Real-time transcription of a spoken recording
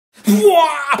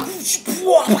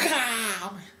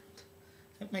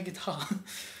My guitar.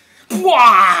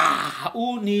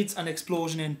 Who needs an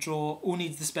explosion intro? Who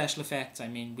needs the special effects? I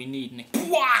mean, we need an...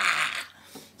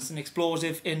 It's an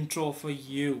explosive intro for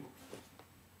you.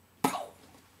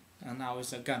 And now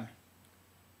it's a gun.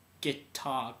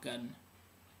 Guitar gun.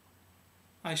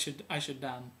 I should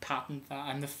patent that.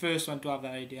 I'm the first one to have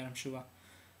that idea, I'm sure.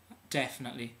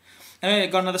 Definitely. Anyway, I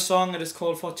got another song. It is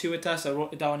called Fortuitous. I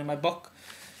wrote it down in my book.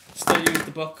 Still use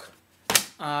the book.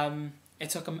 It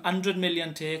took 100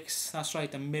 million takes. That's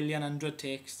right, 1,100,000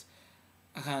 takes.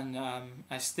 And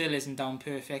I still isn't down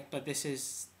perfect, but this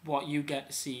is what you get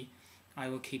to see. I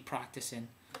will keep practicing.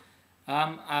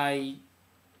 I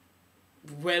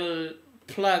will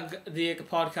plug the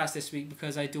podcast this week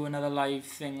because I do another live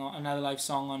thing, another live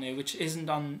song on it, which isn't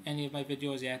on any of my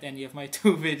videos yet, any of my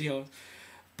 2 videos,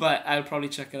 but I'll probably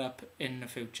check it up in the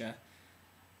future.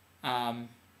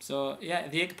 So yeah,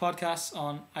 the Acre Podcast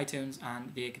on iTunes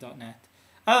and theacre.net.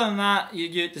 Other than that, you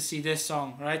get to see this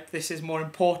song, right? This is more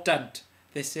important.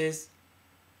 This is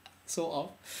sort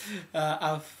of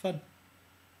have fun.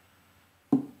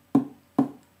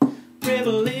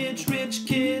 Privileged rich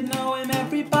kid, know him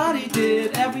everybody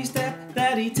did. Every step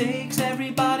that he takes,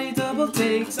 everybody double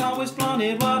takes. Always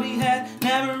flaunted what he had,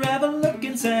 never ever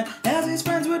looking sad. As his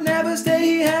friends would never stay,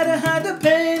 he had to hide the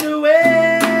pain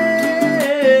away.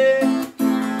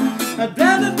 I'd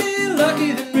rather be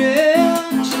lucky than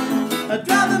rich. I'd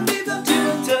rather be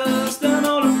fortuitous than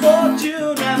all the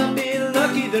fortune. Rather be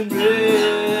lucky than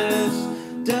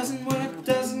rich. Doesn't work,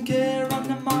 doesn't care, on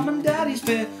the mom and daddy's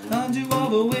fair. I'll do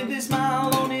over with this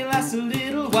smile, only lasts a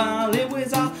little while. It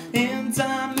was all in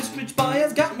time, this rich boy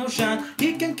has got no shine.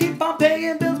 He can keep on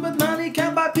paying bills, but money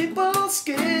can't buy people's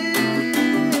skills.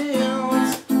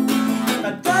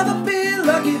 I'd rather be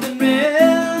lucky than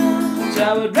rich.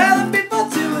 I would rather be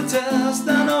fortuitous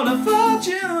than all the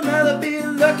fortune. Rather be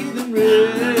lucky than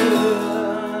rich.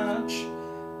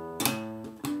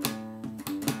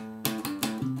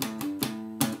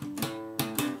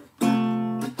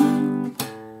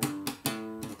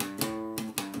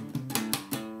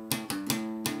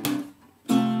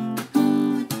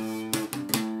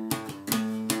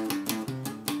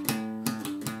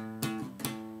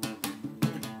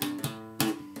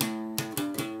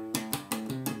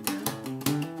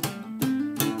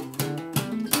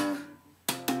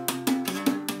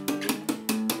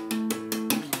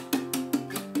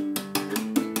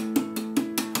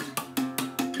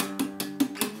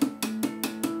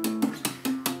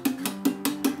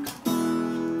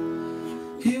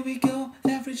 Here we go,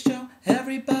 average Joe,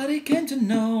 everybody came to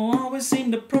know. Always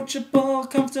seemed approachable,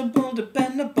 comfortable,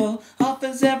 dependable.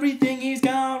 Offers everything he's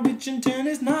got, rich in turn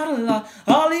is not a lot.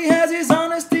 All he has is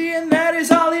honesty, and that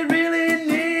is all he really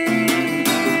needs.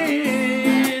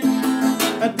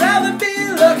 I'd rather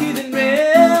be lucky than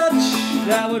rich.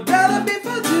 I would rather be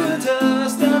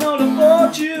fortuitous than all the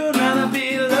fortune. Rather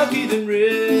be lucky than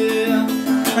rich.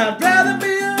 I'd rather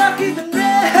be lucky than rich.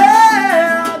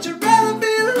 I'd rather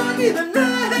be lucky than rich.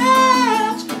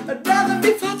 I'd rather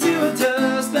be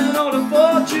fortuitous than all the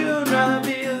fortune.